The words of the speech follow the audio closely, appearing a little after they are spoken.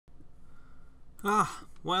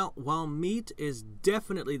Well, while meat is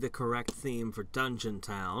definitely the correct theme for Dungeon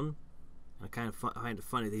Town, I kind of find it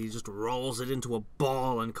funny that he just rolls it into a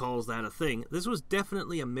ball and calls that a thing. This was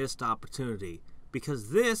definitely a missed opportunity,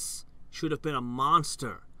 because this should have been a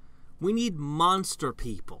monster. We need monster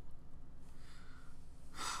people.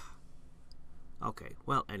 Okay,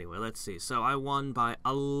 well, anyway, let's see. So I won by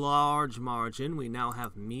a large margin. We now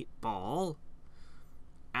have meatball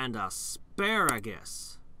and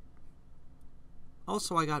asparagus.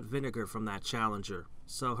 Also, I got vinegar from that challenger.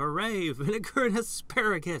 So hooray, vinegar and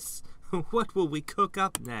asparagus. What will we cook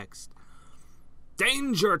up next?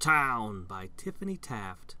 Danger Town by Tiffany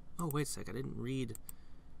Taft. Oh, wait a sec, I didn't read.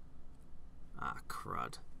 Ah,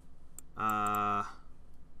 crud.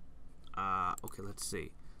 Okay, let's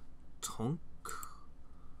see. Tonk.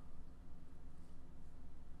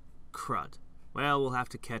 Crud. Well, we'll have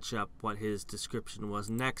to catch up what his description was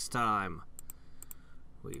next time.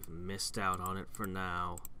 We've missed out on it for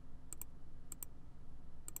now.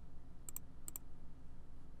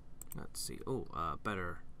 Let's see. Oh,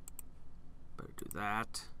 better do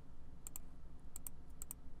that.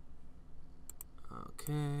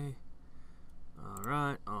 Okay.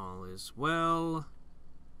 Alright, all is well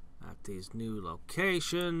at these new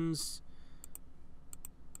locations.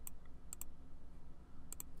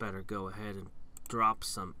 Better go ahead and drop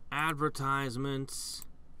some advertisements.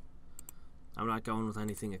 I'm not going with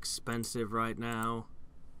anything expensive right now,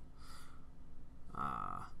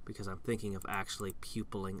 because I'm thinking of actually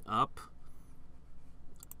pupiling up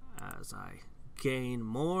as I gain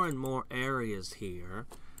more and more areas here.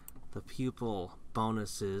 The pupil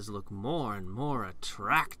bonuses look more and more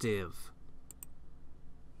attractive.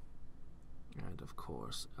 And of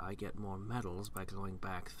course, I get more medals by going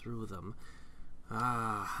back through them.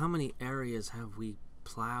 How many areas have we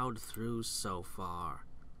plowed through so far?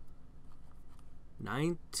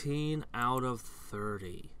 19 out of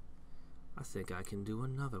 30. I think I can do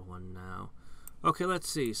another one now. Okay, let's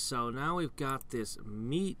see. So now we've got this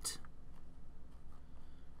meat.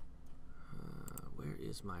 Where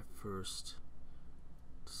is my first?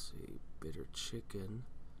 Let's see. Bitter chicken.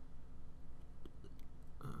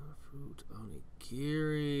 Fruit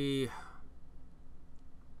onigiri.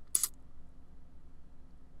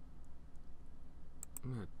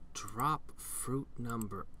 I'm going to drop fruit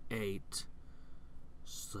number 8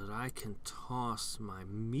 so that I can toss my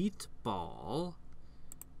meatball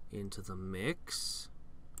into the mix.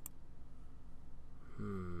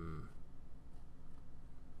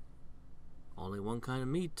 Only one kind of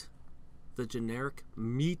meat. The generic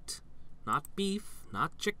meat. Not beef,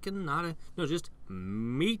 not chicken, no, just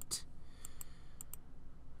meat.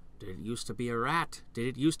 Did it used to be a rat? Did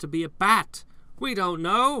it used to be a bat? We don't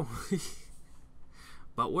know.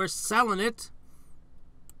 But we're selling it.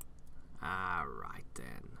 Alright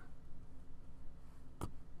then.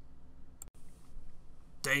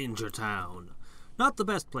 Danger Town. Not the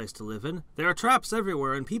best place to live in. There are traps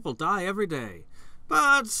everywhere and people die every day.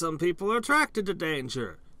 But some people are attracted to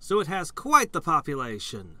danger, so it has quite the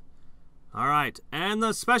population. Alright, and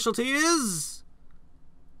the specialty is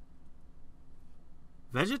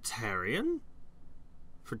vegetarian?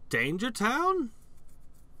 For Danger Town?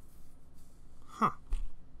 Huh.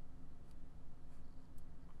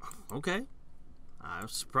 Okay. I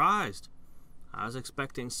was surprised. I was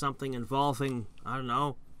expecting something involving, I don't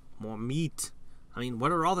know, more meat. I mean,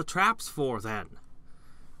 what are all the traps for then?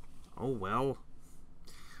 Oh well.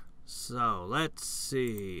 So, let's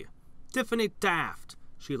see. Tiffany Taft.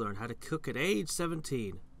 She learned how to cook at age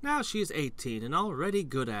 17. Now she's 18 and already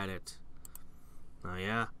good at it. Oh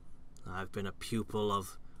yeah, I've been a pupil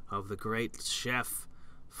of the great chef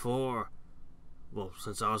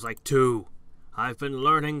since I was like 2. I've been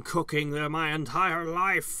learning cooking there my entire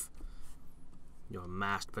life. Your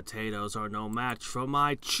mashed potatoes are no match for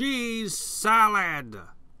my cheese salad.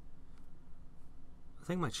 I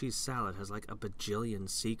think my cheese salad has like a bajillion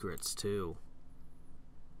secrets too.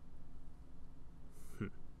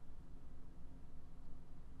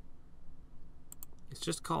 It's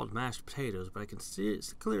just called mashed potatoes, but I can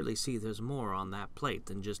clearly see there's more on that plate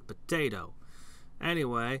than just potato.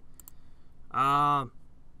 Anyway, I'm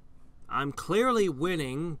clearly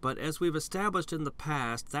winning, but as we've established in the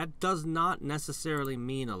past, that does not necessarily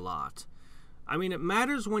mean a lot. I mean, it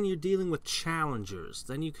matters when you're dealing with challengers.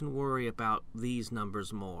 Then you can worry about these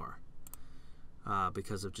numbers more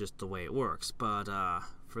because of just the way it works. But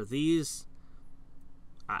for these,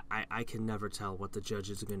 I can never tell what the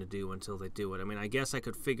judges are going to do until they do it. I mean, I guess I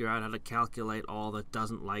could figure out how to calculate all that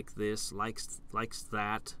doesn't like this, likes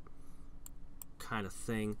that kind of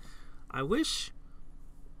thing. I wish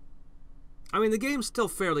I mean, the game's still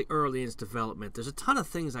fairly early in its development. There's a ton of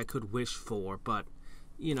things I could wish for, but,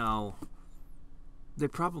 you know, they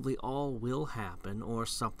probably all will happen, or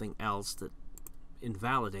something else that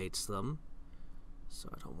invalidates them. So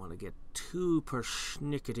I don't want to get too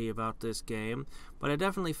persnickety about this game, but I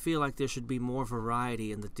definitely feel like there should be more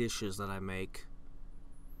variety in the dishes that I make.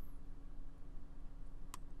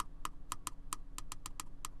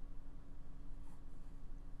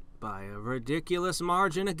 By a ridiculous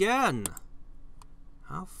margin again.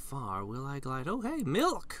 How far will I glide? Oh, hey,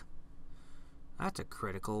 milk! That's a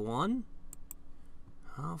critical one.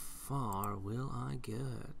 How far will I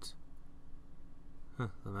get? Huh,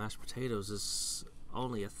 the mashed potatoes is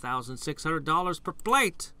only $1,600 per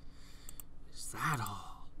plate. Is that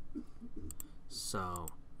all? So,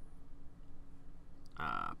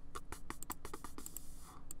 I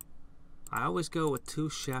always go with 2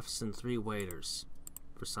 chefs and 3 waiters.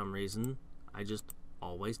 For some reason, I just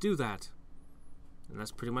always do that. And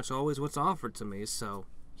that's pretty much always what's offered to me, so,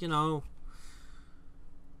 you know.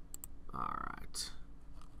 Alright.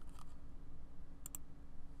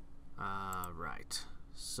 Right.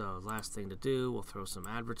 So, last thing to do, we'll throw some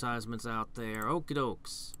advertisements out there. Okie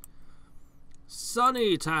dokes.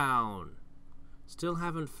 Sunny Town. Still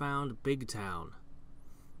haven't found Big Town.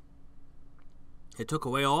 It took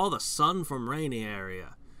away all the sun from rainy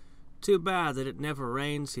area. Too bad that it never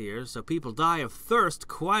rains here, so people die of thirst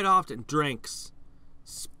quite often. Drinks.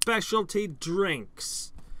 Specialty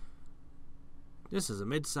drinks. This is a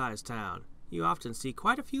mid-sized town. You often see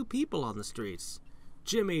quite a few people on the streets.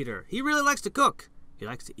 Jim Eater. He really likes to cook. He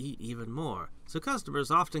likes to eat even more. So customers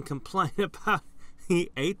often complain about he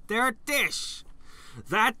ate their dish.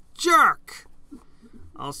 That jerk!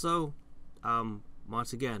 Also,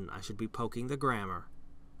 once again, I should be poking the grammar.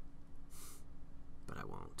 But I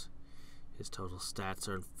won't. His total stats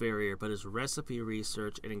are inferior, but his recipe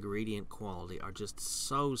research and ingredient quality are just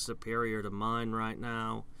so superior to mine right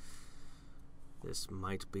now. This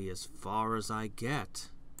might be as far as I get.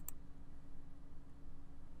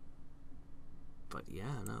 But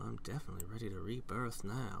yeah, no, I'm definitely ready to rebirth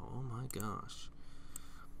now. Oh my gosh.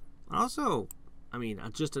 Also, I mean,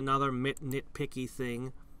 just another nitpicky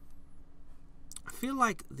thing. I feel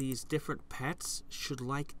like these different pets should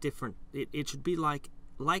like different... It should be like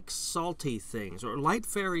salty things. Or Light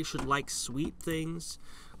Fairy should like sweet things.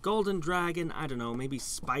 Golden Dragon, I don't know, maybe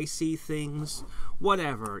spicy things.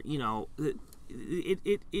 Whatever, you know.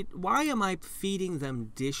 Why am I feeding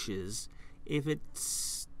them dishes if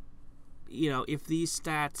it's... You know, if these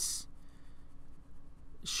stats...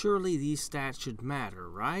 Surely these stats should matter,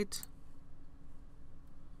 right?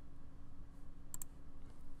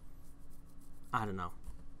 I don't know.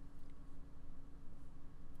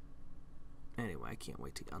 Anyway, I can't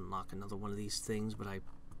wait to unlock another one of these things, but I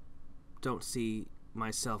don't see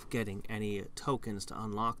myself getting any tokens to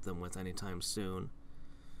unlock them with anytime soon.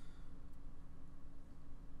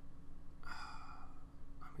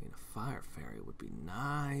 I mean, a fire fairy would be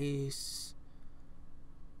nice.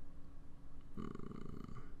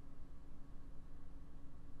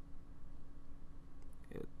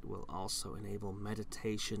 It will also enable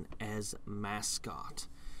meditation as mascot.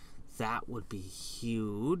 That would be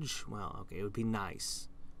huge. Well, okay, it would be nice.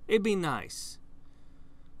 It'd be nice.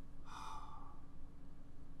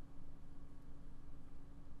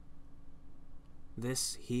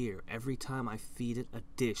 This here, every time I feed it a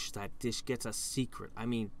dish, that dish gets a secret. I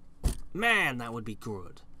mean, man, that would be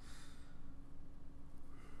good.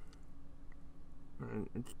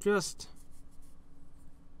 It's just...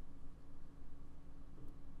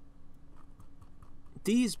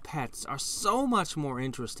 These pets are so much more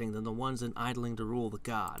interesting than the ones in Idling to Rule the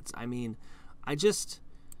Gods. I mean, I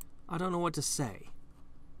don't know what to say.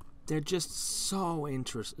 They're just so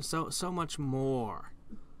interesting, so much more.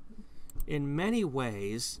 In many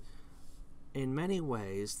ways,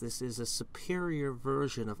 this is a superior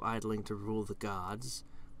version of Idling to Rule the Gods,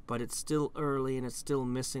 but it's still early and it's still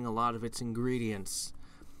missing a lot of its ingredients,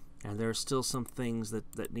 and there are still some things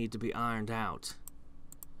that need to be ironed out.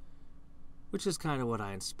 Which is kind of what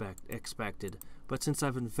I expected. But since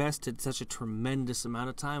I've invested such a tremendous amount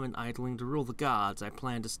of time in Idling to Rule the Gods, I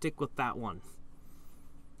plan to stick with that one.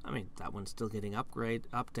 I mean, that one's still getting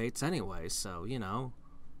updates anyway, so, you know.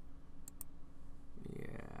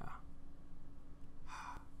 Yeah.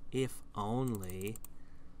 If only.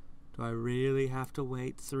 Do I really have to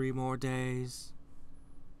wait 3 more days?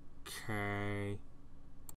 Okay.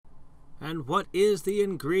 And what is the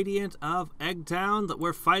ingredient of Eggtown that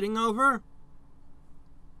we're fighting over?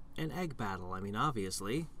 An egg battle, I mean,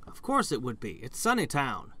 obviously. Of course it would be. It's Sunny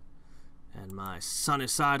Town. And my sunny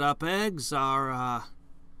side up eggs are,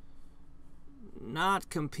 not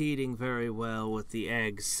competing very well with the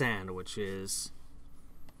egg sandwiches.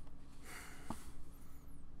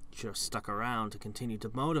 Should have stuck around to continue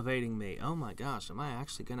to motivating me. Oh my gosh, am I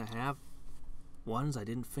actually gonna have ones I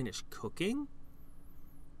didn't finish cooking?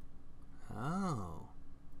 Oh.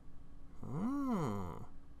 Oh.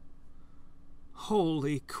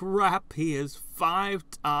 Holy crap, he is 5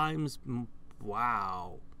 times...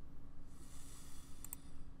 Wow.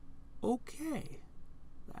 Okay.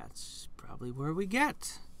 That's probably where we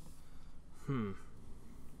get.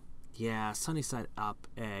 Yeah, sunny side up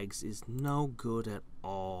eggs is no good at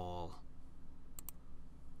all.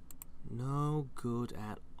 No good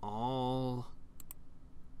at all.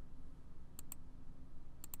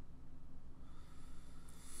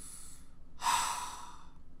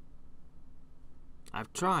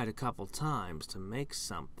 I've tried a couple times to make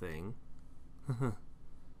something.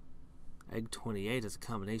 Egg 28 is a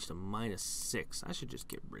combination of -6. I should just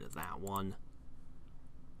get rid of that one.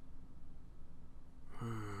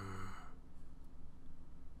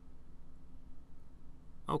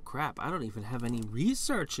 Oh crap, I don't even have any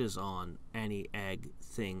researches on any egg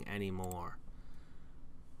thing anymore.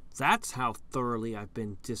 That's how thoroughly I've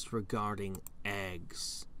been disregarding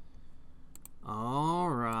eggs.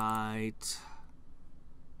 Alright.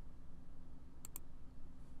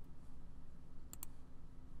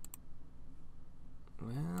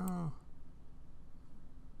 Well,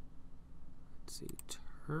 let's see,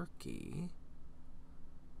 turkey.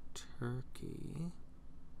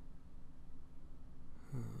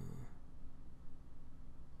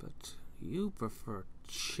 But you prefer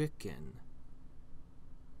chicken.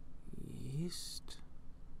 Yeast.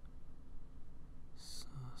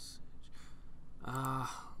 Sausage.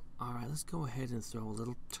 Alright, let's go ahead and throw a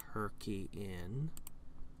little turkey in.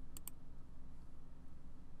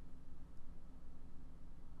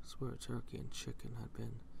 I swear turkey and chicken had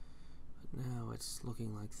been, but now it's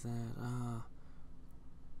looking like that.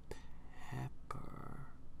 Pepper.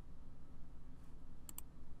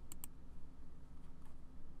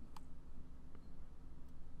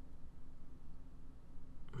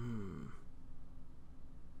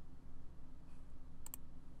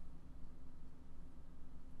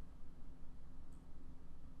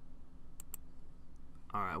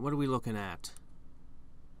 Alright, what are we looking at?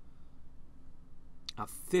 A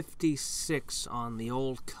 56 on the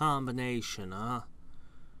old combination, huh?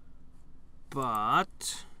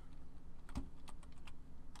 But...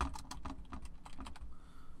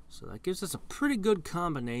 so that gives us a pretty good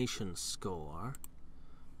combination score.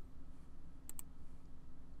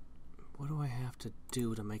 What do I have to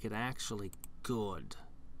do to make it actually good?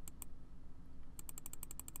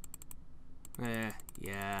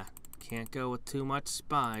 Yeah. Can't go with too much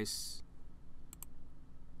spice.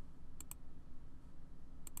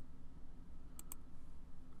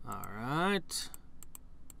 Alright.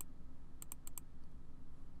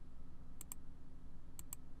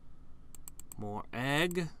 More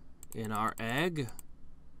egg in our egg.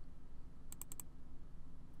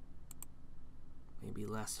 Maybe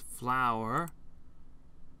less flour.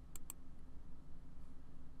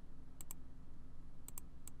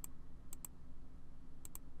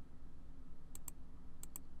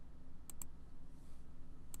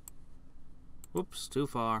 Whoops, too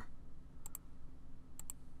far.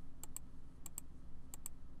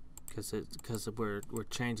 Because we're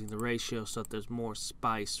changing the ratio so that there's more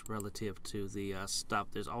spice relative to the stuff.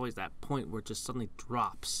 There's always that point where it just suddenly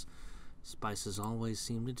drops. Spices always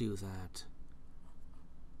seem to do that.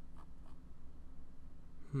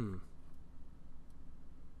 Was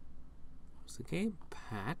the game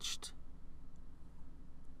patched?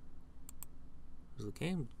 Was the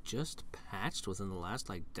game just patched within the last,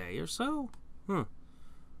 like, day or so?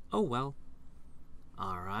 Oh well.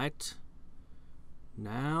 Alright.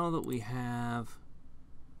 Now that we have...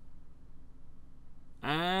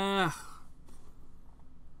 why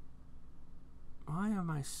are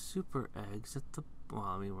my super eggs at the... well,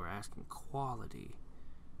 I mean, we're asking quality.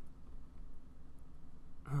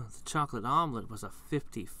 The chocolate omelet was a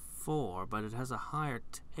 54, but it has a higher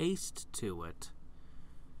taste to it.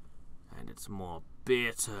 And it's more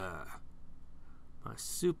bitter. My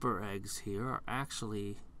super eggs here are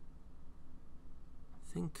actually, I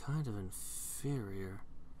think, kind of inferior.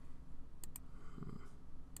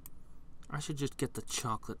 I should just get the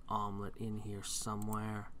chocolate omelet in here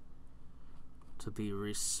somewhere to be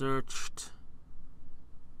researched.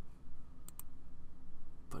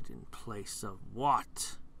 But in place of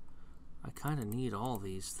what? I kind of need all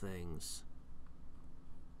these things.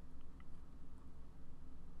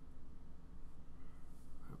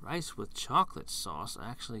 Rice with chocolate sauce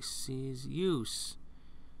actually sees use.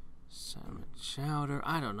 Salmon chowder.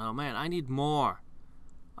 I don't know, man. I need more.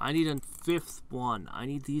 I need a 5th one. I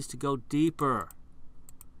need these to go deeper.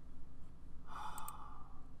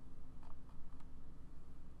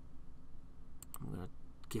 I'm going to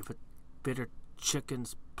give it Bitter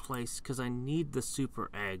Chicken's place because I need the super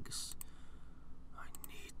eggs. I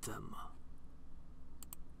need them.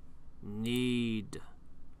 Need.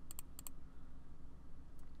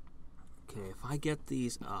 Okay, if I get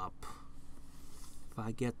these up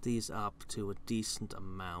to a decent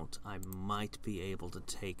amount, I might be able to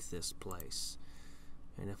take this place.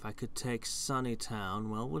 And if I could take Sunnytown,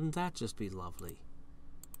 well, wouldn't that just be lovely?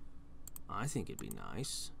 I think it'd be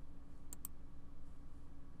nice.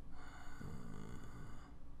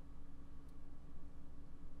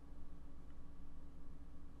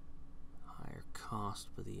 Higher cost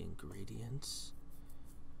for the ingredients.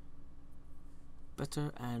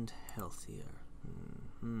 Better and healthier.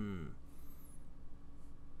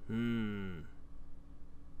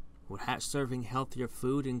 Would serving healthier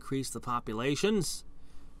food increase the populations?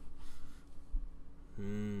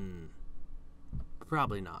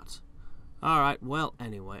 Probably not. Alright, well,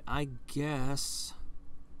 anyway, I guess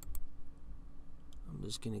I'm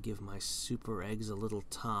just going to give my super eggs a little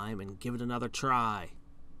time and give it another try.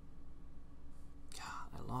 God,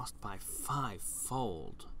 I lost by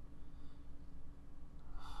 5-fold.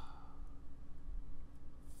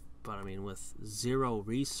 But, I mean, with 0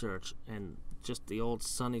 research and just the old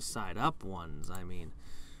sunny side up ones, I mean,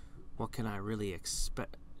 what can I really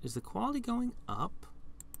expect? Is the quality going up?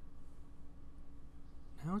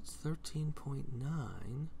 Now it's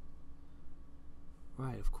 13.9.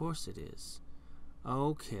 Right, of course it is.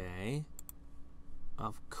 Okay.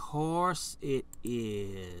 Of course it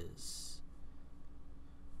is.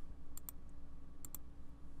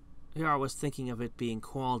 Here I was thinking of it being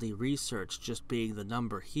quality research, just being the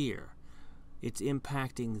number here. It's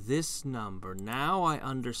impacting this number. Now I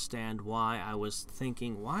understand why I was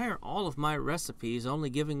thinking, why are all of my recipes only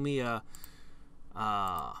giving me a,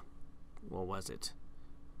 what was it?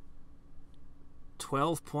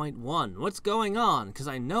 12.1. What's going on? Because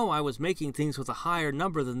I know I was making things with a higher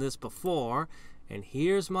number than this before, and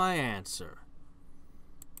here's my answer.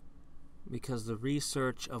 Because the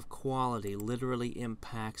research of quality literally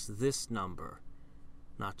impacts this number,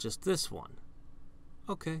 not just this one.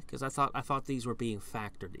 Okay, because I thought these were being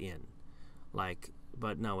factored in,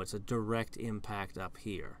 but no, it's a direct impact up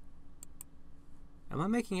here. Am I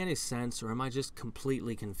making any sense, or am I just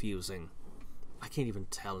completely confusing? I can't even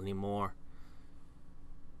tell anymore.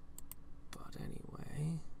 But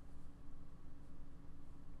anyway.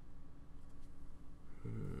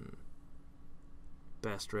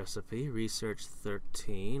 Best recipe, research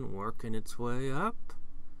 13, working its way up.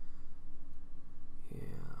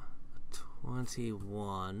 Yeah,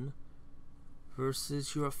 21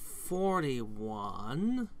 versus your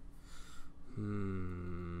 41.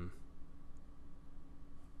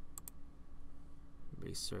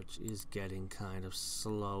 Research is getting kind of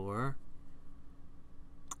slower.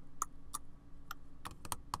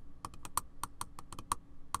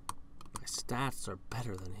 My stats are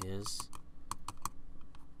better than his.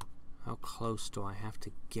 How close do I have to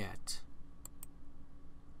get?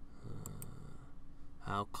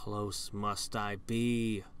 How close must I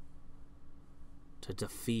be to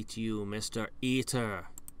defeat you, Mr. Eater?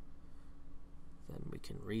 Then we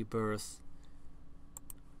can rebirth,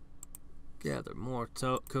 gather more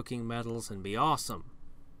cooking metals, and be awesome.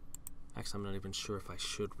 Actually, I'm not even sure if I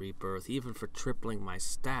should rebirth. Even for tripling my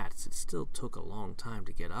stats, it still took a long time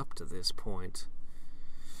to get up to this point.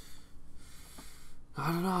 I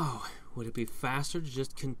don't know. Would it be faster to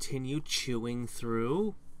just continue chewing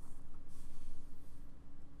through?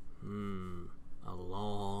 A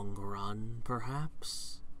long run,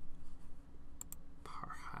 perhaps?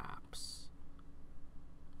 Perhaps.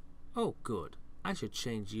 Oh, good. I should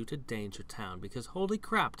change you to Danger Town, because holy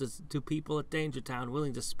crap, do people at Danger Town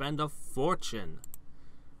willing to spend a fortune?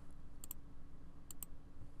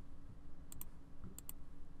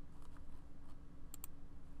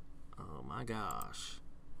 Oh my gosh.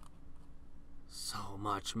 So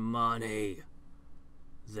much money.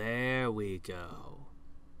 There we go.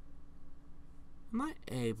 Am I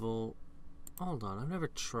able... Hold on, I've never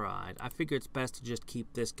tried. I figure it's best to just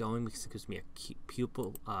keep this going because it gives me a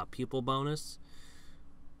pupil bonus.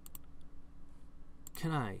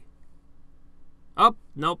 Can I? Oh,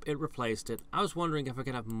 nope, it replaced it. I was wondering if I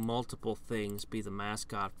could have multiple things be the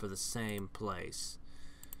mascot for the same place.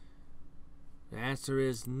 The answer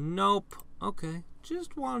is nope. Okay,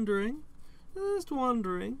 just wondering. Just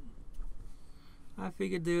wondering. I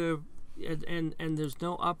figured there and there's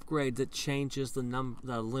no upgrade that changes the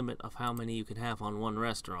limit of how many you can have on one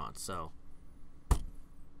restaurant. So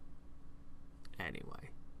anyway,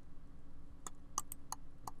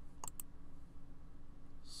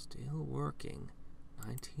 still working.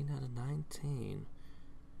 19 out of 19.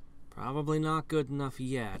 Probably not good enough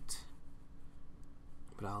yet,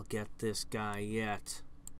 but I'll get this guy yet.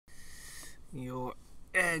 Your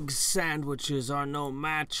egg sandwiches are no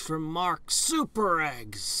match for Mark's Super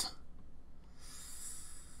Eggs.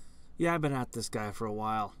 Yeah, I've been at this guy for a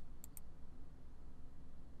while.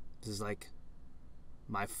 This is like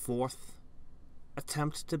my 4th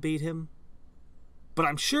attempt to beat him. But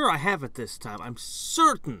I'm sure I have it this time. I'm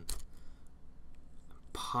certain. I'm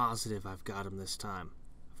positive I've got him this time.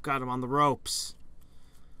 I've got him on the ropes.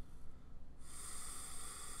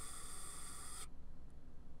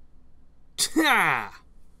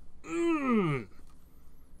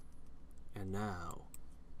 And now,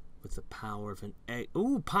 with the power of an egg...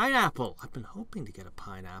 Ooh, pineapple! I've been hoping to get a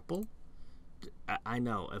pineapple. I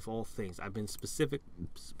know, of all things, I've been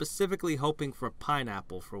specifically hoping for a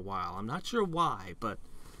pineapple for a while. I'm not sure why, but...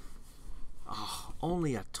 Oh,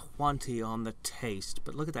 only a 20 on the taste.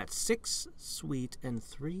 But look at that. 6 sweet and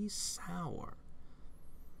 3 sour.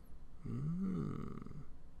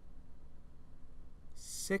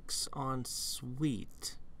 6 on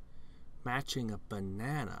sweet. Matching a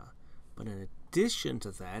banana. But in addition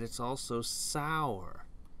to that, it's also sour.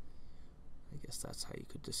 I guess that's how you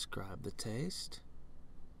could describe the taste.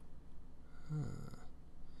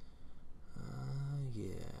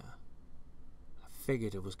 Yeah. I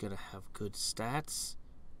figured it was going to have good stats.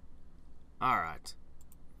 Alright.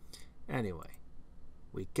 Anyway,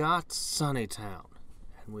 we got Sunnytown,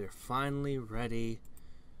 and we're finally ready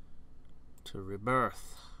to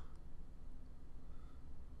rebirth.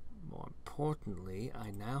 More importantly,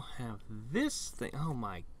 I now have this thing. Oh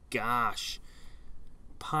my gosh.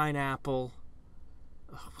 Pineapple.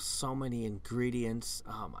 Oh, so many ingredients.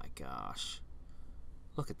 Oh my gosh.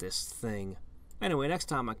 Look at this thing. Anyway, next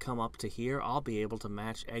time I come up to here, I'll be able to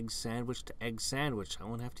match egg sandwich to egg sandwich. I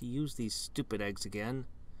won't have to use these stupid eggs again.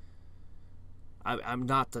 I'm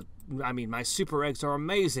not the... I mean, my super eggs are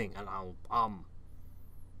amazing, and I'll,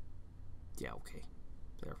 yeah, okay.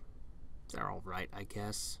 They're alright, I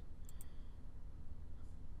guess.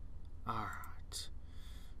 Alright.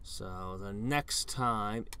 So, the next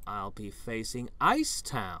time, I'll be facing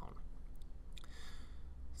Icetown.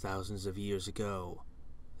 Thousands of years ago,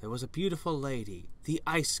 there was a beautiful lady, the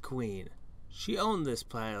Ice Queen. She owned this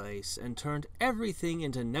place and turned everything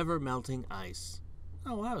into never-melting ice.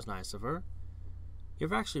 Oh, that was nice of her. You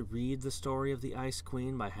ever actually read the story of the Ice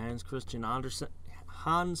Queen by Hans Christian Andersen?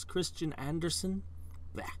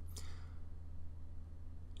 Blech.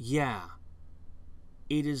 Yeah.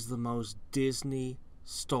 It is the most Disney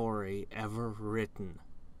story ever written.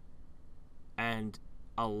 And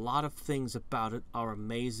a lot of things about it are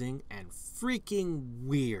amazing and freaking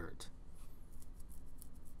weird.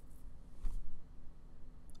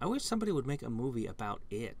 I wish somebody would make a movie about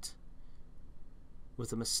it.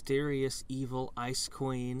 With a mysterious, evil Ice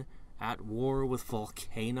Queen at war with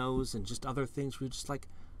volcanoes and just other things where you're just like,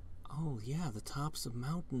 oh yeah, the tops of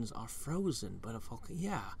mountains are frozen, but a volcano,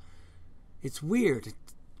 yeah. It's weird.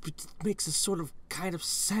 It makes a sort of kind of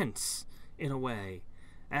sense in a way.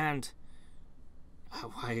 And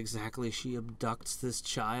why exactly she abducts this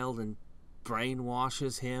child and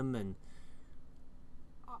brainwashes him, and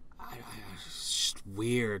it's just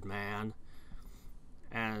weird, man.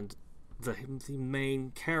 And the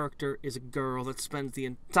main character is a girl that spends the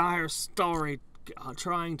entire story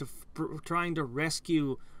trying to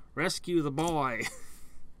rescue the boy.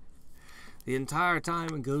 The entire time,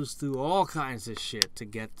 and goes through all kinds of shit to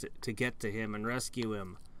get to him and rescue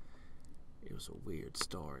him. It was a weird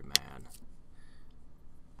story, man.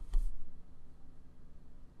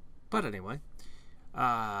 But anyway,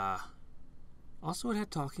 also it had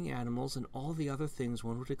talking animals and all the other things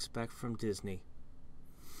one would expect from Disney.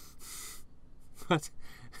 But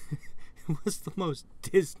it was the most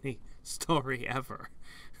Disney story ever.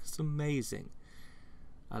 It's amazing.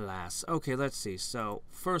 Alas. Okay, let's see. So,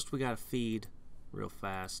 first we gotta feed real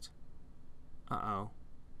fast. Uh-oh.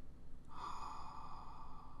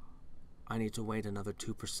 I need to wait another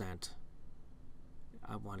 2%.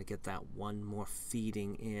 I want to get that one more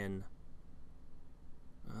feeding in.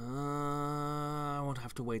 I won't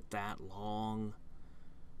have to wait that long.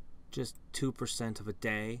 Just 2% of a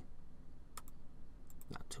day.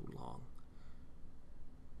 Not too long.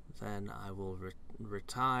 Then I will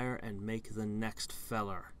retire and make the next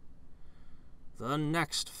feller. The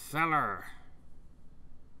next feller.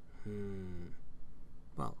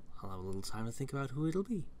 Well, I'll have a little time to think about who it'll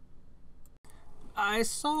be. I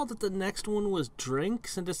saw that the next one was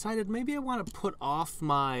drinks and decided maybe I want to put off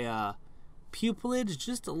my pupillage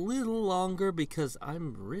just a little longer because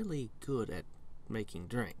I'm really good at making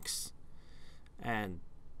drinks. And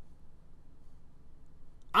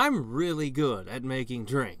I'm really good at making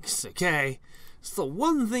drinks, okay? It's the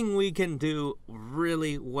one thing we can do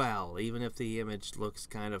really well, even if the image looks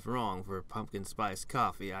kind of wrong for pumpkin spice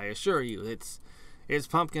coffee. I assure you, it's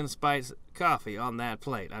pumpkin spice coffee on that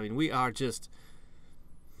plate. I mean, we are just...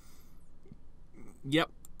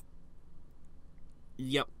 Yep.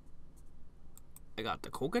 I got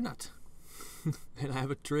the coconut. And I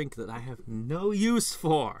have a drink that I have no use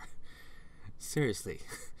for. Seriously.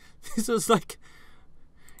 This is like...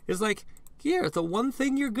 It's like, here, the one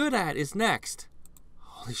thing you're good at is next.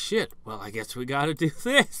 Holy shit. Well, I guess we gotta do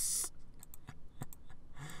this.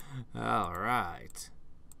 Alright.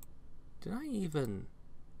 Did I even...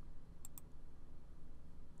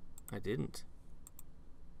 I didn't.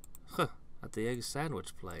 Huh. At the egg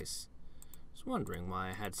sandwich place. I was wondering why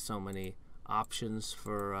I had so many options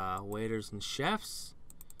for waiters and chefs.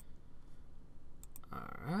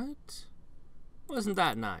 Alright. Wasn't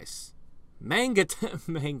that nice? Manga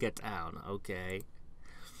Town, okay.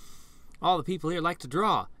 All the people here like to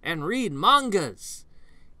draw and read mangas.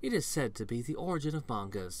 It is said to be the origin of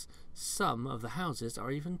mangas. Some of the houses are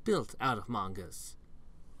even built out of mangas.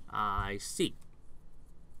 I see.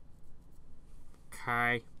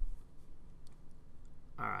 Okay.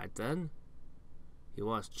 Alright then. He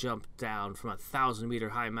once jumped down from a 1,000-meter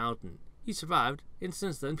high mountain. He survived, and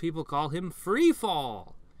since then people call him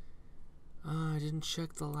Freefall. I didn't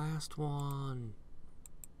check the last one.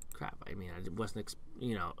 Crap, I mean, I wasn't,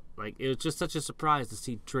 like, it was just such a surprise to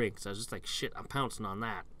see drinks. I was just like, shit, I'm pouncing on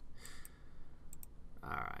that.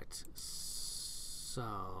 Alright, so,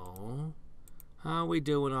 how are we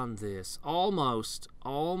doing on this? Almost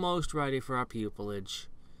ready for our pupillage.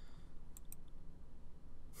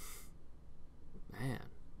 Man.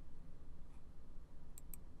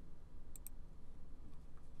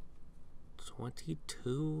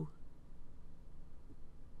 $22.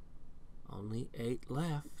 Only 8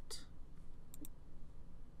 left.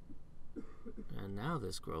 And now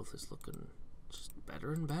this growth is looking just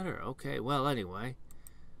better and better. Okay, well, anyway.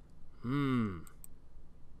 That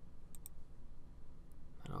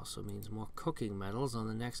also means more cooking metals on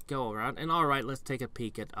the next go-around. And alright, let's take a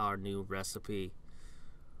peek at our new recipe.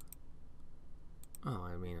 Oh,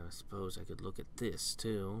 I mean, I suppose I could look at this,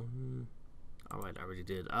 too. Alright, I already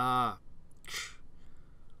did.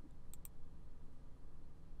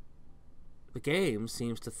 The game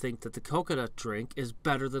seems to think that the coconut drink is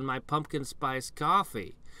better than my pumpkin spice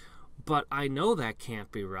coffee. But I know that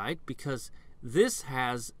can't be right because this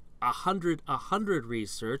has 100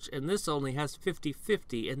 research and this only has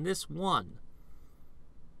 50-50 in this one.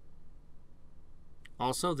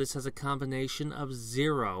 Also, this has a combination of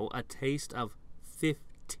 0, a taste of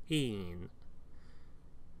 15.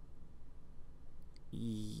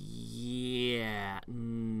 Yeah,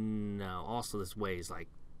 no. Also, this weighs like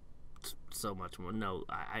so much more. No,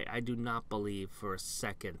 I do not believe for a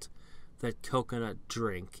second that coconut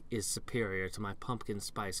drink is superior to my pumpkin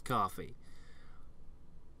spice coffee.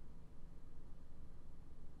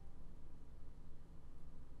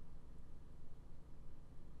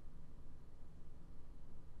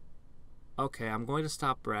 Okay, I'm going to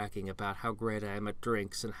stop bragging about how great I am at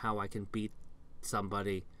drinks and how I can beat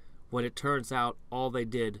somebody when it turns out all they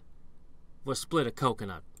did was split a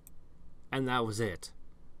coconut. And that was it.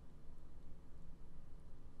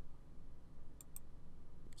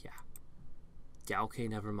 Yeah, okay,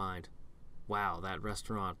 never mind. Wow, that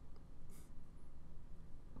restaurant.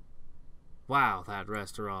 Wow, that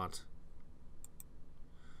restaurant.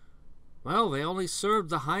 Well, they only served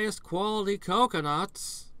the highest quality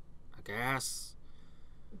coconuts, I guess.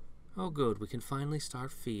 Oh, good, we can finally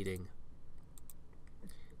start feeding.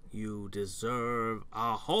 You deserve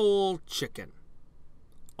a whole chicken.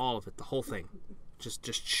 All of it, the whole thing.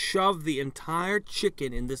 Just shove the entire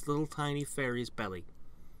chicken in this little tiny fairy's belly.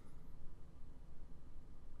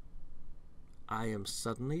 I am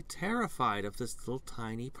suddenly terrified of this little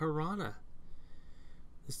tiny piranha.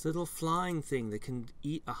 This little flying thing that can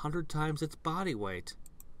eat 100 times its body weight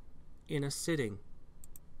in a sitting.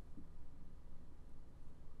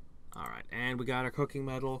 Alright, and we got our cooking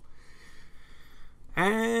metal.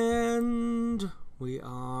 And we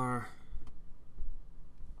are...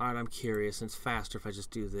 Alright, I'm curious. It's faster if I just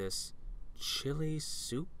do this. Chili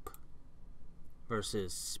soup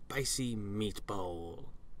versus spicy meatball.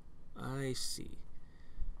 I see.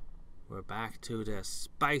 We're back to the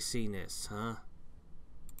spiciness, huh?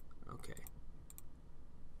 Okay.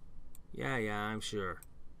 Yeah, I'm sure.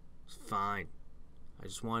 It's fine. I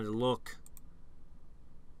just wanted to look.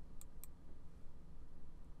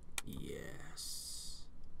 Yes.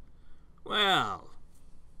 Well,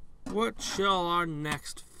 what shall our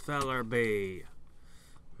next feller be?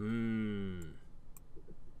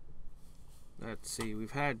 Let's see.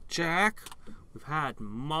 We've had Jack. We've had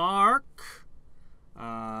Mark.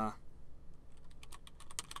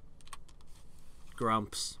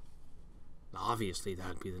 Grumps. Obviously,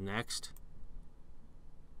 that'd be the next.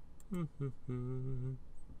 I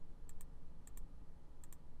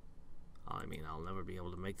mean, I'll never be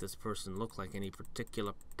able to make this person look like any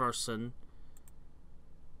particular person.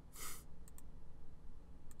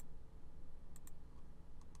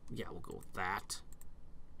 Yeah, we'll go with that.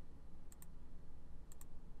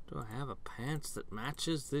 Do I have a pants that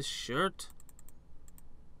matches this shirt?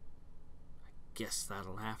 I guess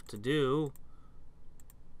that'll have to do.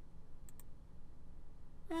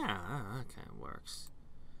 Yeah, that kind of works.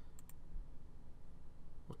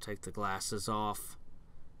 We'll take the glasses off.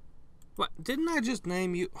 What? Didn't I just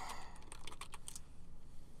name you?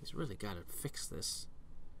 He's really got to fix this.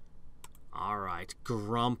 Alright,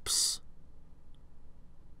 Grumps.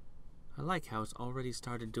 I like how it's already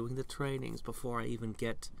started doing the trainings before I even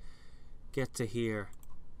get to here.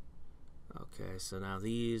 Okay, so now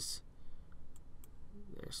these,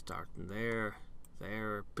 they're starting there.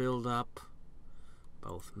 They're build up.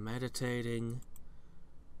 Both meditating.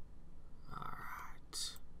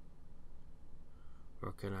 Alright.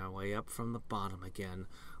 Working our way up from the bottom again.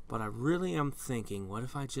 But I really am thinking, what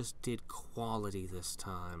if I just did quality this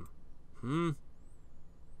time?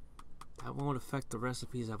 That won't affect the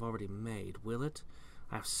recipes I've already made, will it?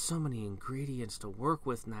 I have so many ingredients to work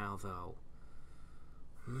with now, though.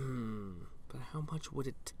 But how much would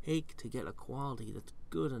it take to get a quality that's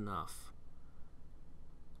good enough?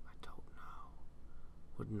 I don't know.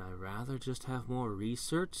 Wouldn't I rather just have more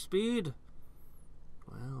research speed?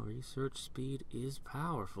 Well, research speed is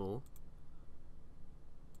powerful.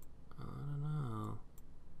 I don't know.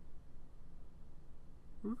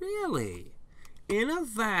 Really? In a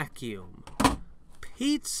vacuum,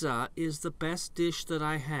 pizza is the best dish that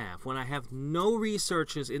I have when I have no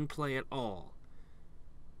researches in play at all.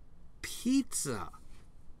 Pizza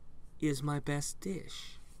is my best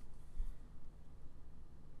dish.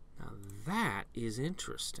 Now that is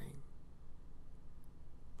interesting.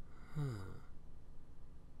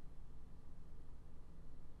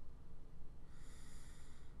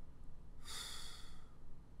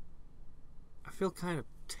 I feel kind of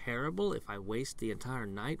terrible if I waste the entire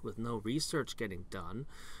night with no research getting done,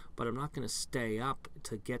 but I'm not going to stay up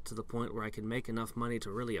to get to the point where I can make enough money to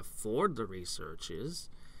really afford the researches.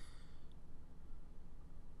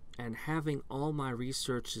 And having all my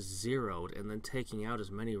researches zeroed and then taking out as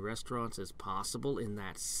many restaurants as possible in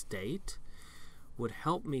that state would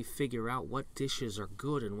help me figure out what dishes are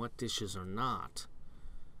good and what dishes are not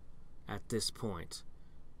at this point.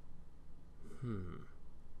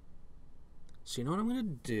 So you know what I'm going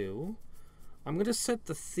to do? I'm going to set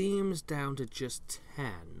the themes down to just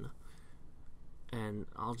 10. And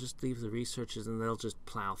I'll just leave the researches and they'll just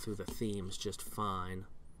plow through the themes just fine.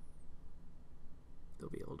 They'll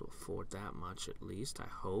be able to afford that much at least, I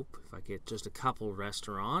hope. If I get just a couple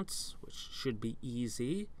restaurants, which should be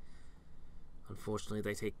easy. Unfortunately,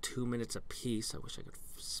 they take 2 minutes apiece. I wish I could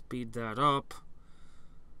speed that up.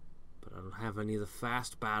 But I don't have any of the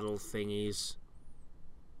fast battle thingies.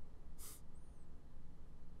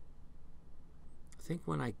 I think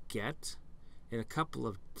when I get, in a couple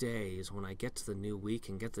of days, when I get to the new week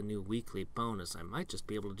and get the new weekly bonus, I might just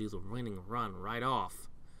be able to do the winning run right off.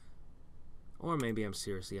 Or maybe I'm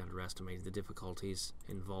seriously underestimating the difficulties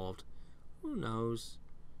involved. Who knows?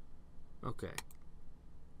 Okay.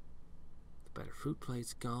 The better fruit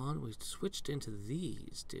plate's gone. We switched into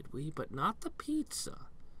these, did we? But not the pizza.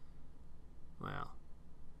 Well,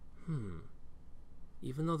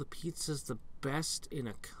 even though the pizza's the best in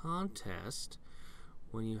a contest,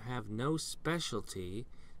 when you have no specialty,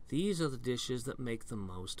 these are the dishes that make the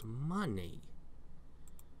most money.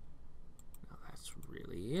 Now that's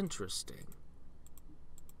really interesting.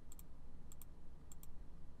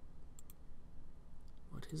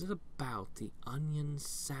 What is it about the onion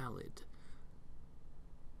salad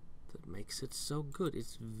that makes it so good?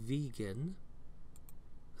 It's vegan.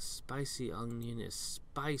 The spicy onion is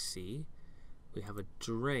spicy. We have a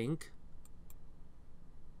drink.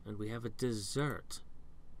 And we have a dessert.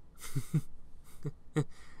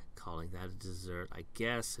 Calling that a dessert. I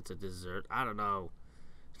guess it's a dessert. I don't know.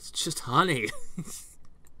 It's just honey.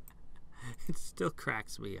 It still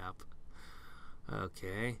cracks me up.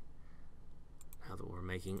 Okay. Now that we're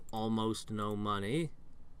making almost no money.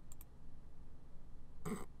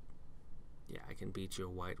 Yeah, I can beat your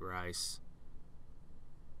white rice.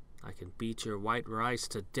 I can beat your white rice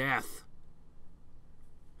to death.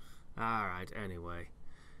 Alright, anyway.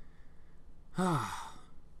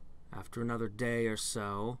 After another day or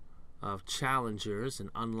so of challengers and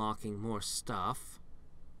unlocking more stuff,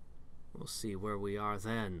 we'll see where we are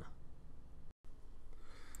then.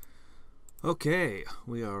 Okay,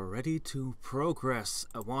 we are ready to progress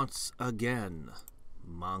once again.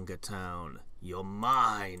 Manga Town, you're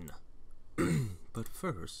mine. But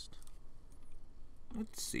first,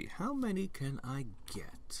 let's see, how many can I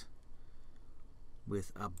get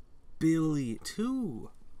with 2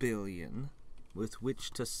 billion with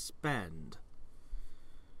which to spend?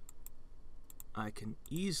 I can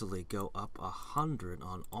easily go up 100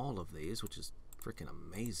 on all of these, which is freaking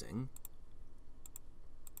amazing.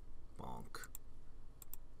 Bonk.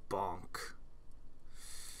 Bonk.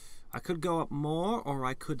 I could go up more, or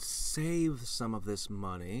I could save some of this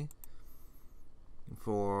money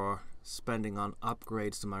for spending on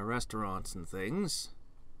upgrades to my restaurants and things.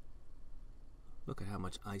 Look at how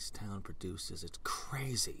much Icetown produces. It's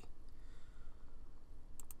crazy.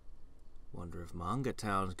 Wonder if Manga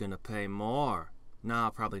Town's gonna pay more. Nah,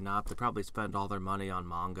 probably not. They probably spend all their money on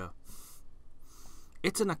manga.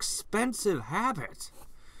 It's an expensive habit.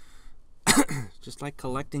 Just like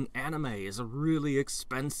collecting anime is a really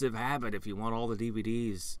expensive habit if you want all the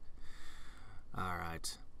DVDs.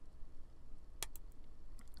 Alright.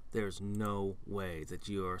 There's no way that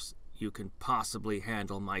you can possibly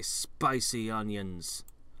handle my spicy onions.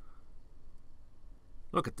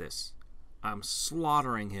 Look at this. I'm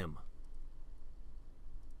slaughtering him.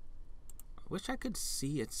 I wish I could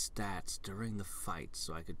see its stats during the fight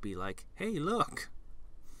so I could be like, hey, look.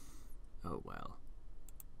 Oh, well.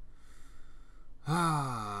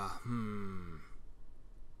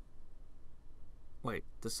 Wait,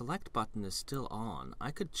 the select button is still on.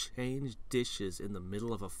 I could change dishes in the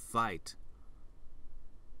middle of a fight.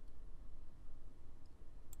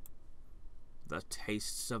 The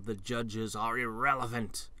tastes of the judges are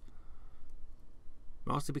irrelevant.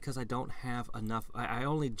 Mostly because I don't have enough. I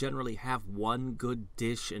only generally have one good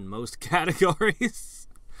dish in most categories.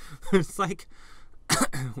 It's like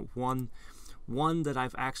one that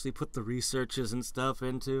I've actually put the researches and stuff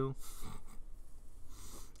into.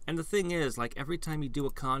 And the thing is, like, every time you do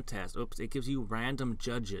a contest, it gives you random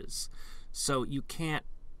judges. So you can't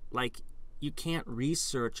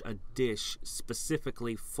research a dish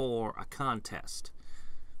specifically for a contest.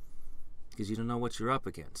 Because you don't know what you're up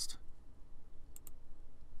against.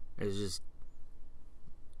 It's just,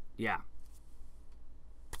 yeah.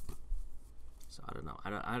 So I don't know.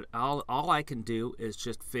 All I can do is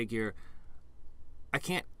just figure. I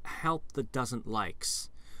can't help the doesn't likes,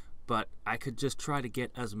 but I could just try to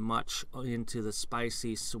get as much into the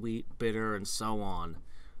spicy, sweet, bitter, and so on.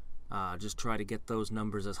 Just try to get those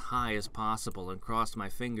numbers as high as possible and cross my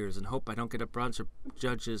fingers and hope I don't get a bunch of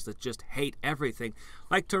judges that just hate everything.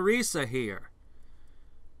 Like Teresa here.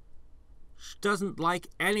 She doesn't like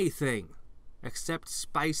anything except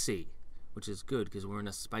spicy, which is good because we're in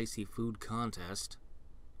a spicy food contest.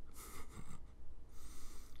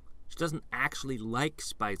 She doesn't actually like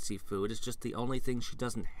spicy food. It's just the only thing she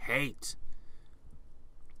doesn't hate.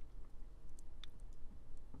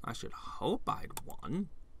 I should hope I'd won.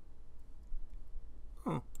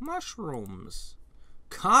 Oh, mushrooms.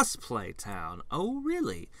 Cosplay town. Oh,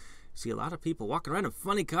 really? See a lot of people walking around in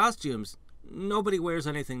funny costumes. Nobody wears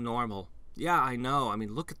anything normal. Yeah, I know. I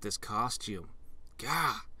mean, look at this costume.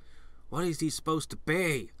 Gah! What is he supposed to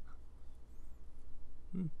be?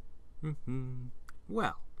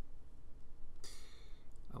 Well,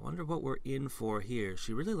 I wonder what we're in for here.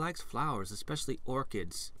 She really likes flowers, especially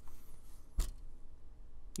orchids.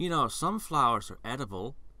 You know, some flowers are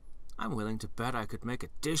edible. I'm willing to bet I could make a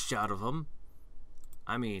dish out of them.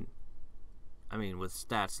 I mean, with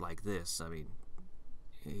stats like this, I mean,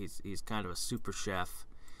 he's kind of a super chef.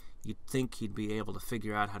 You'd think he'd be able to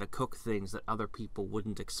figure out how to cook things that other people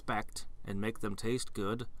wouldn't expect and make them taste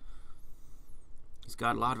good. He's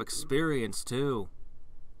got a lot of experience, too.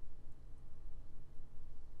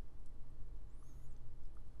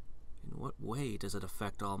 In what way does it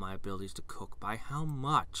affect all my abilities to cook? By how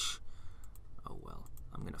much? Oh, well,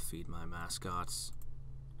 I'm gonna feed my mascots.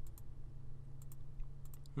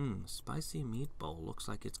 Spicy meatball looks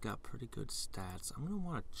like it's got pretty good stats. I'm gonna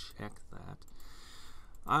want to check that.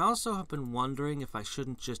 I also have been wondering if I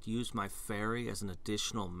shouldn't just use my fairy as an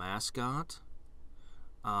additional mascot.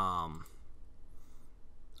 I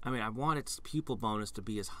mean, I want its pupil bonus to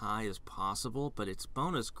be as high as possible, but its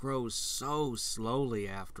bonus grows so slowly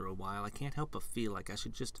after a while. I can't help but feel like I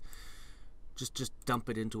should just dump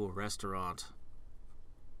it into a restaurant.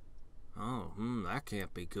 Oh, that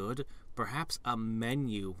can't be good. Perhaps a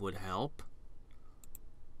menu would help.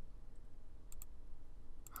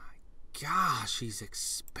 My gosh, he's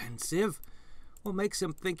expensive. What makes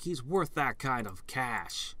him think he's worth that kind of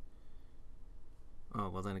cash? Oh,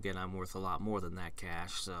 well, then again, I'm worth a lot more than that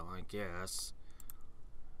cash, so I guess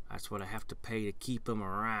that's what I have to pay to keep him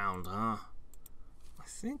around, huh? I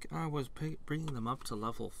think I was bringing them up to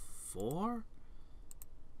level 4?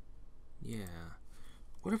 Yeah.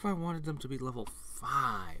 What if I wanted them to be level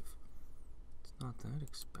 5? It's not that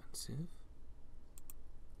expensive.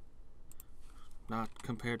 Not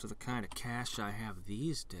compared to the kind of cash I have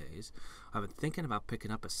these days. I've been thinking about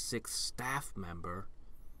picking up a 6th staff member.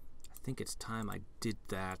 I think it's time I did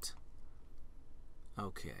that.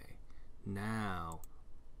 Okay. Now,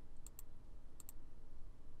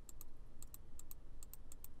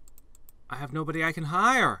 I have nobody I can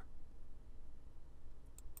hire.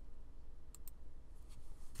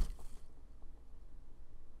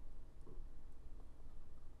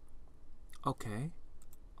 Okay.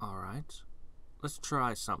 All right. Let's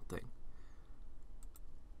try something.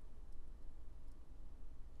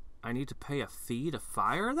 I need to pay a fee to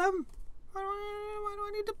fire them? Why do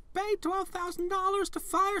I need to pay $12,000 to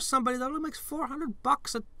fire somebody that only makes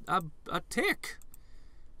 $400 a tick?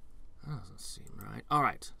 That doesn't seem right. All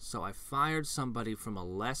right, so I fired somebody from a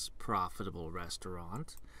less profitable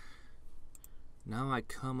restaurant. Now I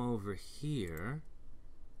come over here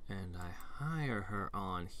and I hire her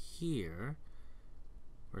on here,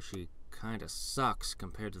 where she kind of sucks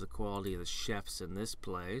compared to the quality of the chefs in this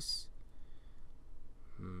place.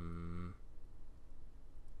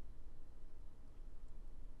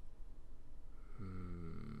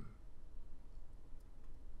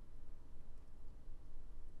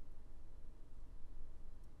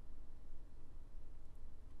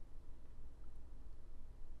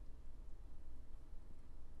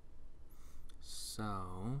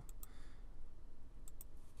 So,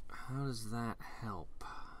 how does that help?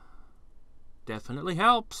 Definitely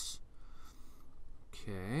helps.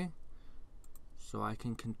 Okay. So I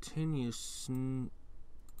can continue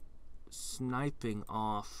sniping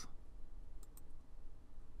off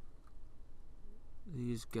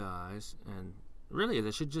these guys. And really,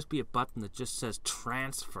 there should just be a button that just says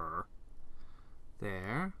transfer.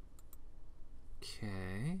 There.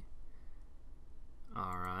 Okay.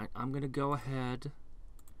 Alright, I'm going to go ahead.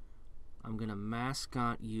 I'm going to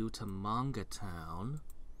mascot you to Manga Town.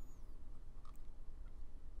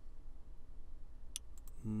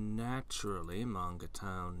 Naturally, Manga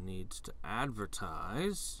Town needs to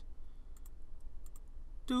advertise.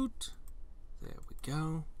 Doot. There we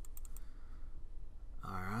go.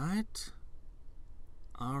 Alright.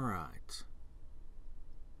 Alright.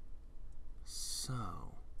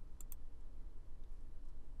 So.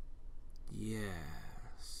 Yes.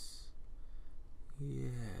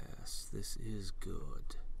 Yes, this is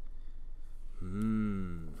good.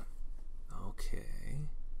 Okay.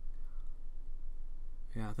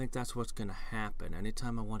 Yeah, I think that's what's going to happen.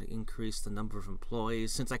 Anytime I want to increase the number of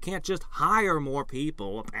employees, since I can't just hire more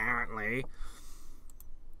people, apparently.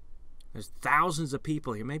 There's thousands of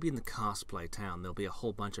people here. Maybe in the cosplay town, there'll be a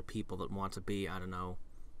whole bunch of people that want to be, I don't know,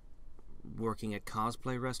 working at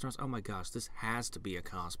cosplay restaurants. Oh my gosh, this has to be a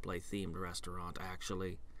cosplay-themed restaurant,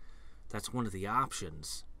 actually. That's one of the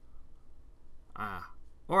options.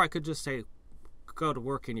 Or I could just say, go to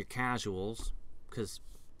work in your casuals, because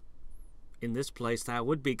in this place, that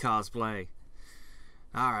would be cosplay.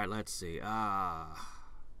 Alright, let's see.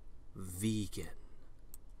 Vegan.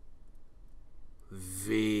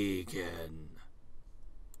 Vegan.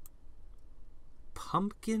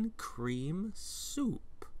 Pumpkin cream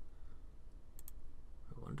soup.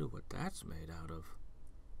 I wonder what that's made out of.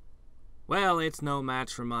 Well, it's no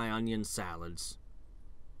match for my onion salads.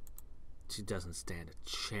 She doesn't stand a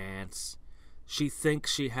chance. She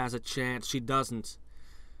thinks she has a chance. She doesn't.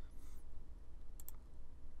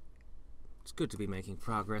 It's good to be making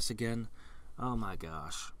progress again. Oh my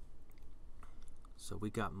gosh. So we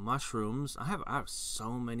got mushrooms. I have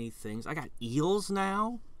so many things. I got eels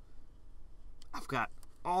now. I've got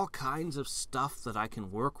all kinds of stuff that I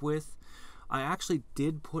can work with. I actually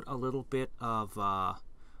did put a little bit of, I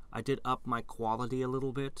did up my quality a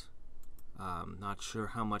little bit. Not sure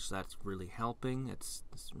how much that's really helping. It's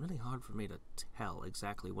really hard for me to tell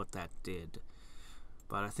exactly what that did.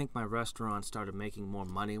 But I think my restaurant started making more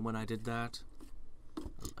money when I did that.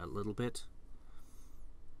 A little bit.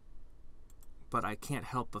 But I can't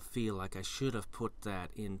help but feel like I should have put that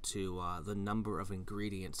into the number of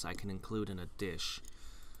ingredients I can include in a dish.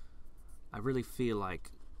 I really feel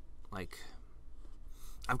like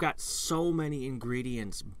I've got so many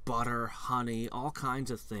ingredients, butter, honey, all kinds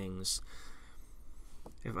of things.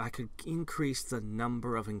 If I could increase the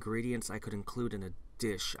number of ingredients I could include in a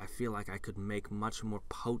dish, I feel like I could make much more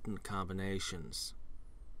potent combinations.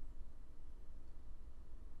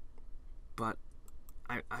 But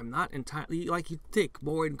I'm not entirely, like, you'd think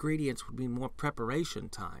more ingredients would mean more preparation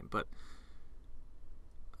time, but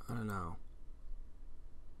I don't know.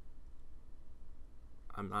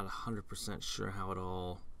 I'm not 100% sure how it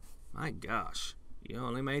all... My gosh, you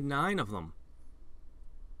only made 9 of them.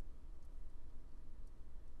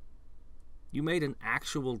 You made an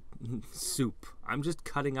actual soup. I'm just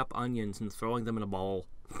cutting up onions and throwing them in a bowl.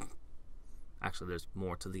 Actually, there's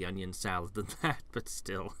more to the onion salad than that, but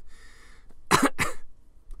still.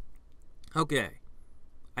 Okay.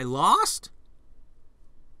 I lost?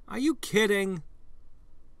 Are you kidding?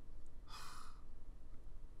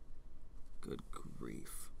 Good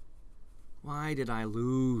grief. Why did I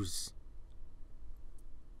lose?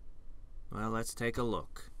 Well, let's take a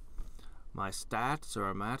look. My stats are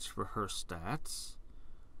a match for her stats.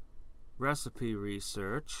 Recipe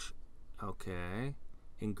research. Okay.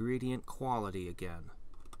 Ingredient quality again.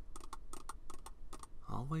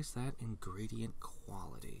 Always that ingredient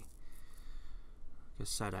quality. Like I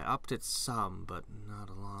said, I upped it some, but not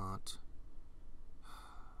a lot.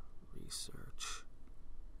 Research.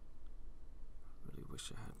 Really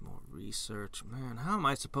wish I had more research. Man, how am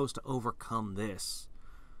I supposed to overcome this?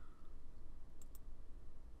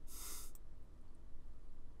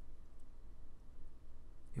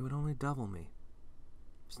 It would only double me.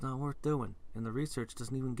 It's not worth doing. And the research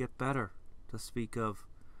doesn't even get better, to speak of.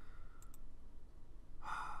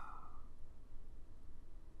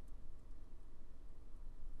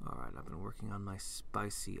 Alright, I've been working on my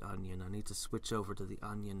spicy onion. I need to switch over to the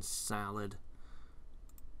onion salad.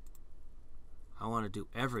 I want to do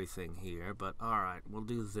everything here, but alright, we'll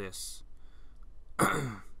do this.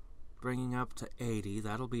 Bringing up to 80,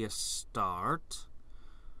 that'll be a start.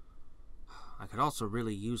 I could also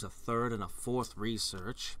really use a 3rd and a 4th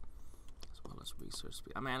research, as well as research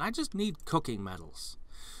speed. Man, I just need cooking metals.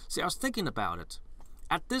 See, I was thinking about it.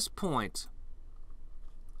 At this point,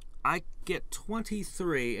 I get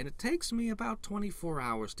 23, and it takes me about 24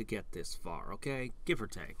 hours to get this far, okay? Give or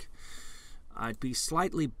take. I'd be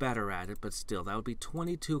slightly better at it, but still, that would be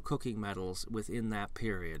 22 cooking metals within that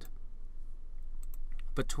period.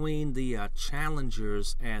 Between the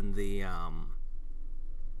challengers and the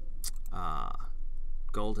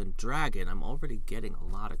Golden Dragon, I'm already getting a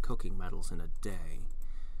lot of cooking metals in a day.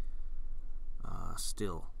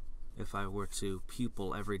 Still, if I were to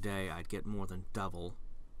pupil every day, I'd get more than double.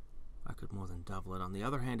 I could more than double it. On the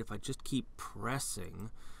other hand, if I just keep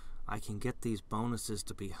pressing, I can get these bonuses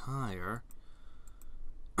to be higher,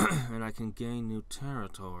 and I can gain new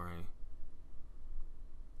territory.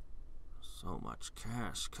 So much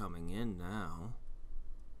cash coming in now.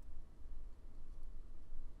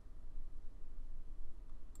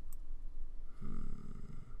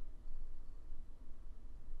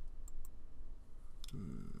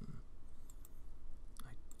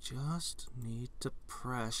 I just need to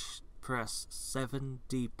press 7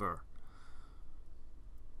 deeper.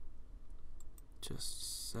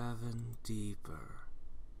 Just 7 deeper.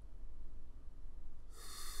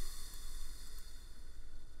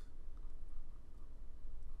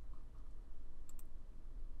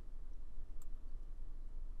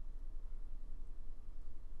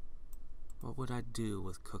 What would I do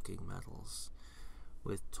with cooking metals?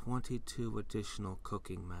 With 22 additional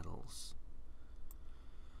cooking metals.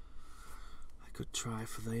 I could try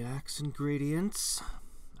for the axe ingredients.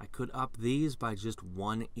 I could up these by just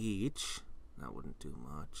 1 each. That wouldn't do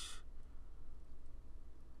much.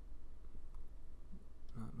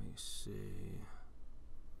 Let me see.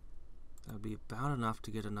 That would be about enough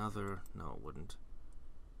to get another... No, it wouldn't.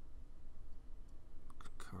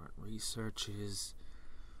 Concurrent researches.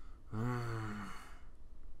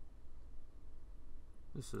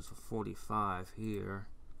 This is a 45 here.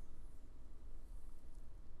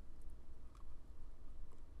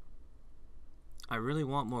 I really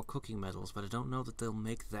want more cooking metals, but I don't know that they'll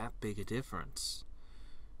make that big a difference.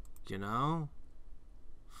 You know?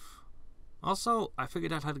 Also, I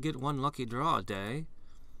figured out how to get 1 lucky draw a day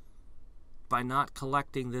by not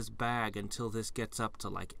collecting this bag until this gets up to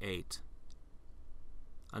like 8.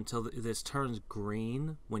 Until this turns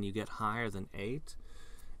green when you get higher than 8.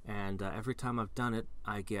 And every time I've done it,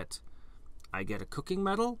 I get a cooking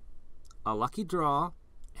metal, a lucky draw,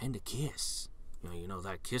 and a kiss. You know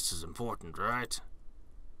that kiss is important, right?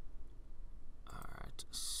 Alright,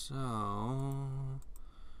 so...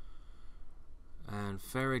 And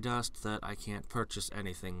fairy dust that I can't purchase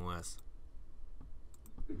anything with.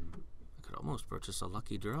 I could almost purchase a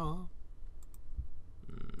lucky draw.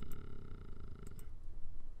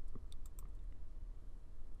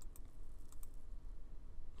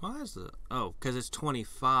 Why is the... Oh, because it's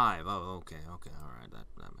 25. Oh, okay, okay, alright,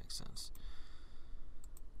 that makes sense.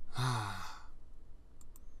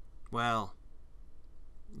 Well,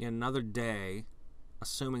 another day,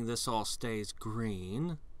 assuming this all stays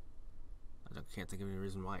green. I can't think of any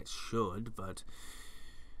reason why it should, but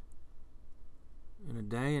in a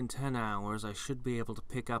day and 10 hours, I should be able to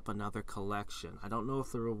pick up another collection. I don't know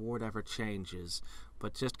if the reward ever changes,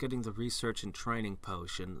 but just getting the research and training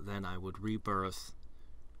potion, then I would rebirth,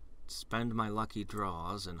 spend my lucky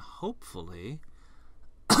draws, and hopefully...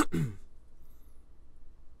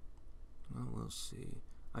 Well, we'll see.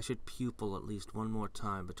 I should pupil at least one more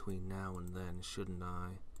time between now and then, shouldn't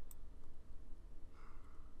I?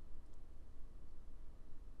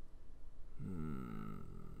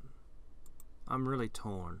 I'm really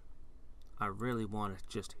torn. I really want to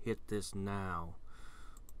just hit this now,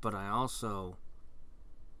 but I also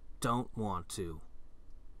don't want to.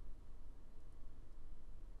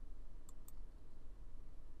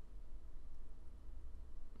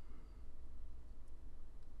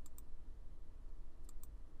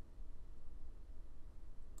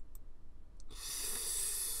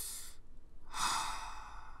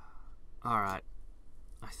 Alright,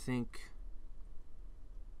 I think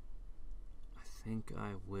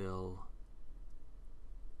I will...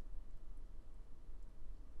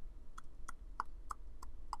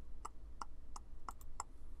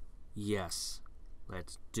 Yes,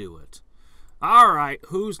 let's do it. Alright,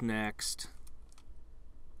 who's next?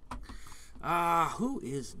 Who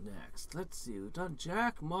is next? Let's see, we've done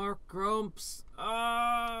Jack, Mark, Grumps.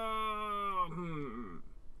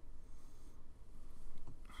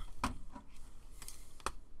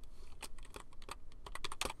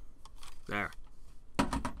 There.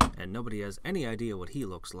 And nobody has any idea what he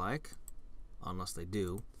looks like, unless they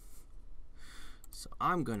do. So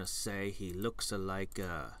I'm gonna say he looks like,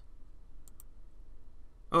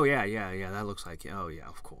 oh, yeah, that looks like, oh, yeah,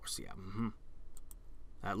 of course, yeah,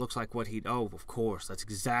 That looks like what he'd, oh, of course, that's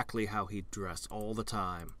exactly how he'd dress all the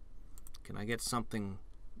time. Can I get something,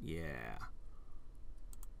 yeah.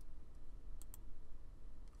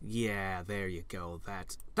 Yeah, there you go,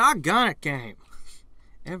 that's, doggone it, game!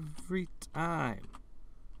 Every time.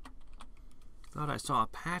 Thought I saw a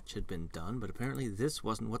patch had been done, but apparently this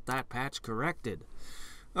wasn't what that patch corrected.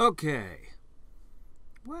 Okay.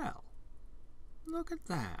 Well, look at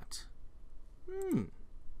that. I'm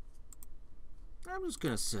just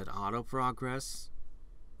gonna set auto progress.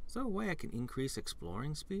 Is there a way I can increase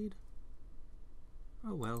exploring speed?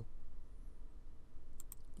 Oh well.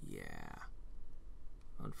 Yeah.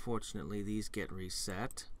 Unfortunately, these get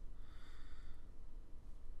reset.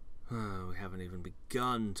 We haven't even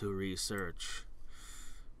begun to research.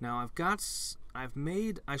 Now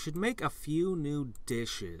I should make a few new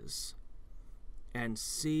dishes and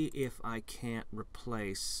see if I can't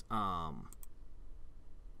replace,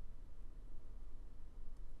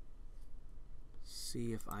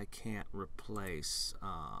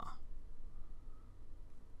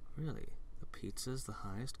 really, the pizza's the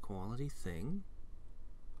highest quality thing?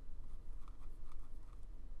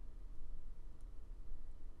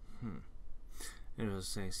 And I was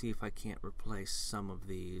saying, see if I can't replace some of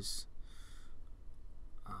these.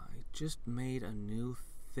 I just made a new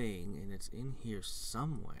thing, and it's in here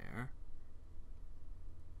somewhere.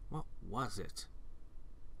 What was it?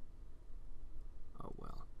 Oh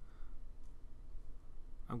well.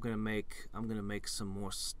 I'm gonna make some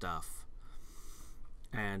more stuff.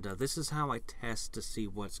 And this is how I test to see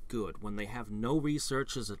what's good. When they have no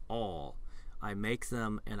researches at all, I make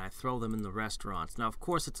them and I throw them in the restaurants. Now, of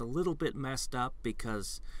course, it's a little bit messed up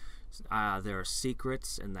because there are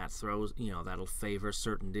secrets, and that throws, that'll favor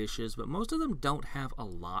certain dishes. But most of them don't have a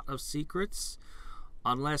lot of secrets,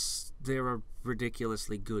 unless they're a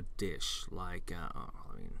ridiculously good dish, like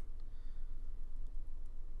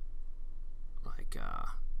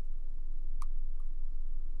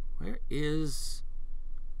where is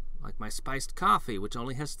like my spiced coffee, which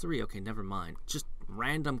only has 3. Okay, never mind. Just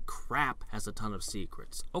random crap has a ton of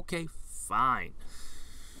secrets. Okay, fine.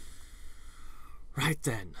 Right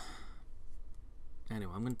then.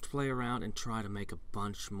 Anyway, I'm going to play around and try to make a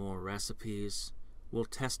bunch more recipes. We'll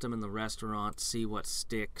test them in the restaurant, see what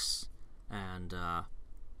sticks, and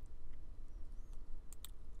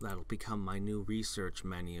that'll become my new research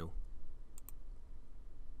menu.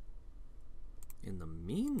 In the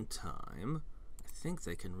meantime, I think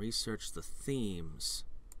they can research the themes.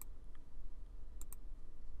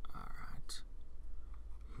 Alright.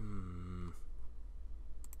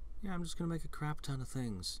 Yeah, I'm just gonna make a crap ton of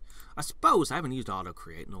things. I suppose I haven't used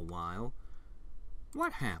auto-create in a while.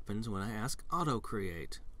 What happens when I ask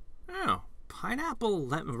auto-create? Oh, pineapple,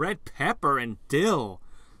 red pepper, and dill.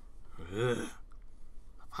 Ugh.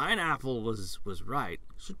 Pineapple was right.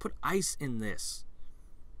 Should put ice in this.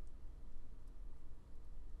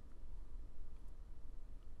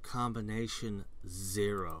 Combination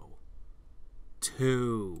 0.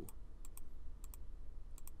 2.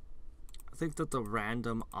 I think that the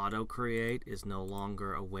random auto-create is no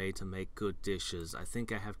longer a way to make good dishes. I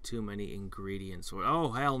think I have too many ingredients.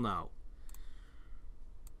 Oh, hell no.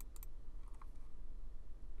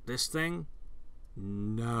 This thing?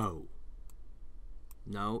 No.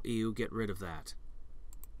 No, ew, get rid of that.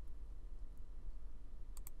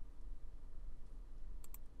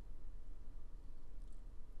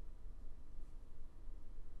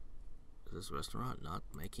 Is this restaurant not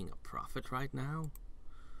making a profit right now?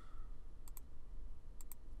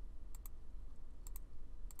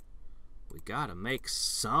 We gotta make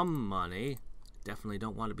some money. Definitely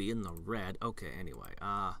don't want to be in the red. Okay, anyway,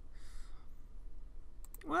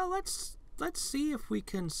 well, let's see if we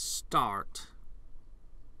can start.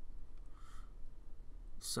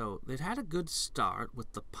 So it had a good start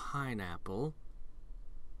with the pineapple.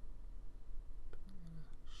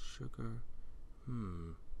 Sugar.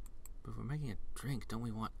 But if we're making a drink, don't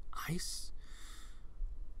we want ice?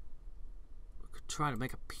 We could try to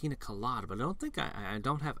make a pina colada, but I don't think I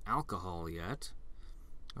don't have alcohol yet.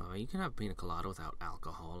 Oh, you can have pina colada without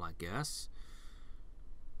alcohol, I guess.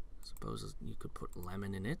 I suppose you could put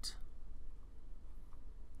lemon in it.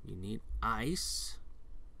 You need ice.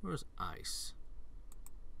 Where's ice?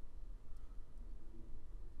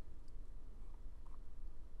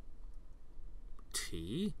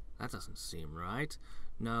 Tea? That doesn't seem right.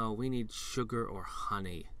 No, we need sugar or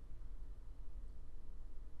honey.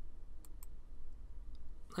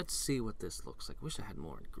 Let's see what this looks like. Wish I had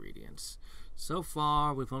more ingredients. So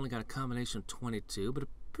far, we've only got a combination of 22, but a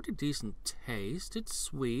pretty decent taste. It's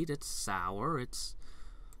sweet, it's sour, it's...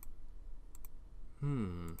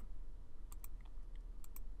 The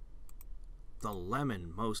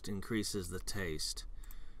lemon most increases the taste,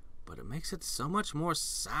 but it makes it so much more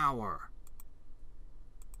sour.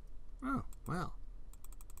 Oh, well.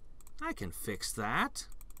 I can fix that.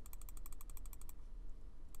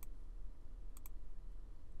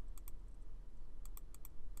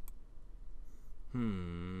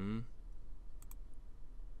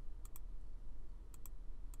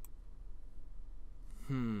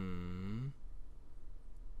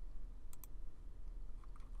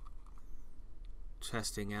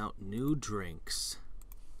 Testing out new drinks.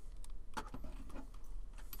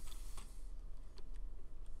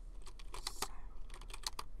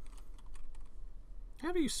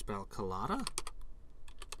 How do you spell colada?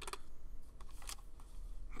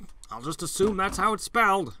 I'll just assume that's how it's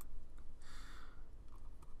spelled.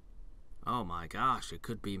 Oh my gosh, it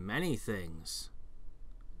could be many things.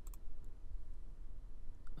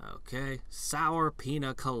 Okay, sour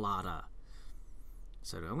pina colada.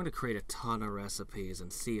 So I'm going to create a ton of recipes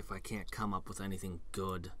and see if I can't come up with anything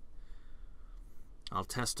good. I'll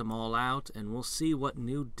test them all out and we'll see what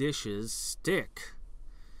new dishes stick.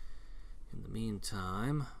 In the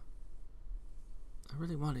meantime, I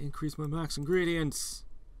really want to increase my max ingredients.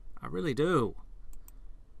 I really do.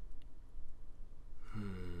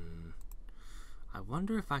 I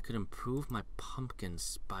wonder if I could improve my pumpkin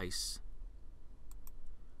spice.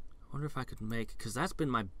 I wonder if I could make, because that's been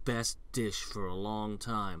my best dish for a long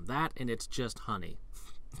time. That and it's just honey.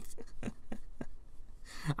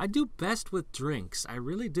 I do best with drinks. I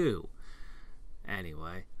really do.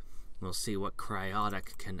 Anyway, we'll see what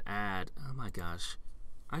Cryotic can add. Oh my gosh.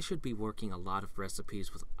 I should be working a lot of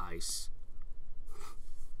recipes with ice.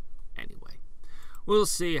 Anyway, we'll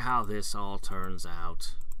see how this all turns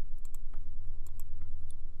out.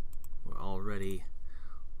 We're already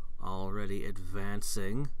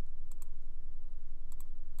advancing.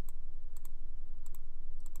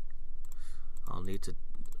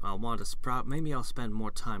 Maybe I'll spend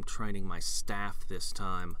more time training my staff this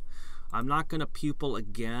time. I'm not going to pupil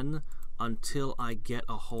again until I get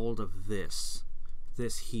a hold of this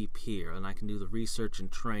heap here, and I can do the research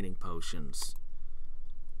and training potions.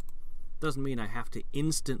 Doesn't mean I have to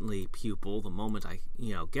instantly pupil the moment I,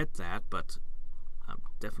 get that, but I'm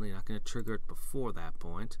definitely not going to trigger it before that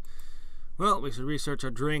point. Well, we should research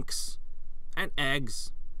our drinks and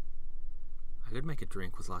eggs. I could make a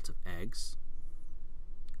drink with lots of eggs.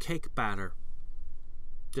 Cake batter.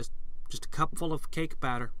 Just a cupful of cake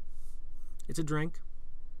batter. It's a drink.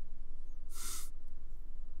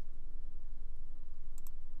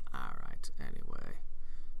 Alright, anyway.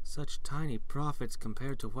 Such tiny profits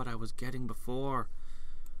compared to what I was getting before.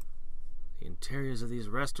 The interiors of these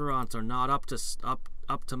restaurants are not up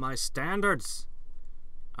to my standards.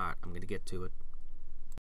 Alright, I'm gonna get to it.